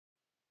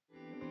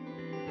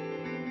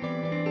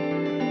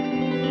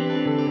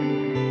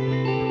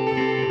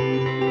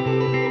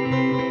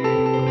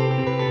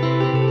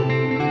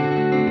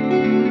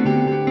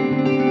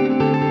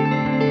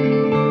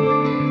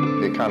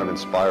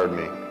inspired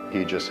me.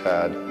 He just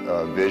had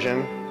a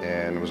vision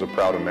and was a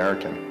proud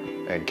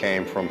American and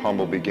came from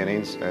humble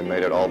beginnings and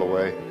made it all the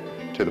way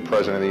to the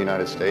President of the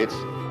United States.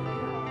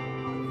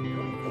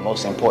 The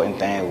most important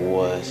thing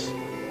was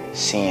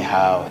seeing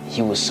how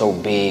he was so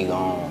big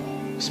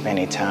on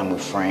spending time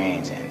with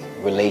friends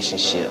and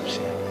relationships.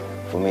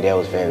 For me, that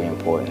was very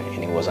important,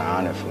 and it was an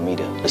honor for me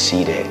to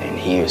see that and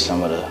hear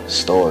some of the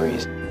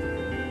stories.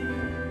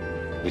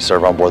 We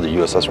serve on board the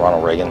USS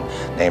Ronald Reagan,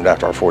 named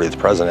after our 40th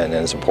president,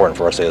 and it's important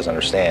for our sailors to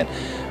understand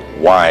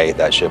why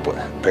that ship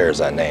bears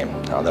that name.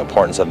 The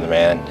importance of the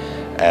man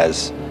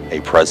as a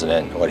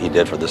president, what he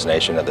did for this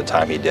nation at the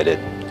time he did it,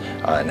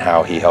 and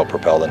how he helped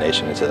propel the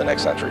nation into the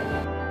next century.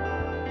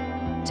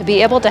 To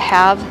be able to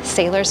have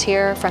sailors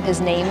here from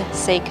his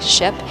namesake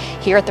ship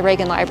here at the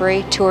Reagan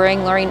Library,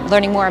 touring,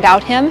 learning more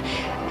about him,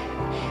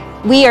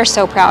 we are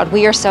so proud,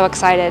 we are so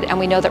excited, and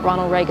we know that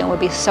Ronald Reagan would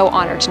be so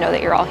honored to know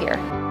that you're all here.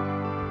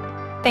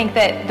 I think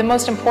that the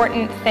most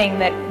important thing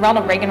that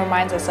Ronald Reagan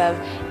reminds us of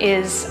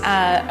is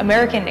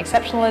American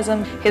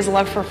exceptionalism, his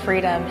love for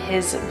freedom,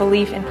 his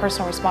belief in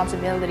personal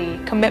responsibility,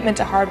 commitment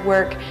to hard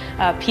work,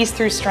 peace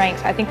through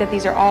strength. I think that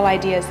these are all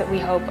ideas that we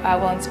hope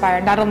will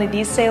inspire not only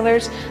these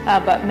sailors,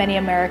 but many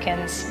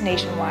Americans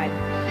nationwide.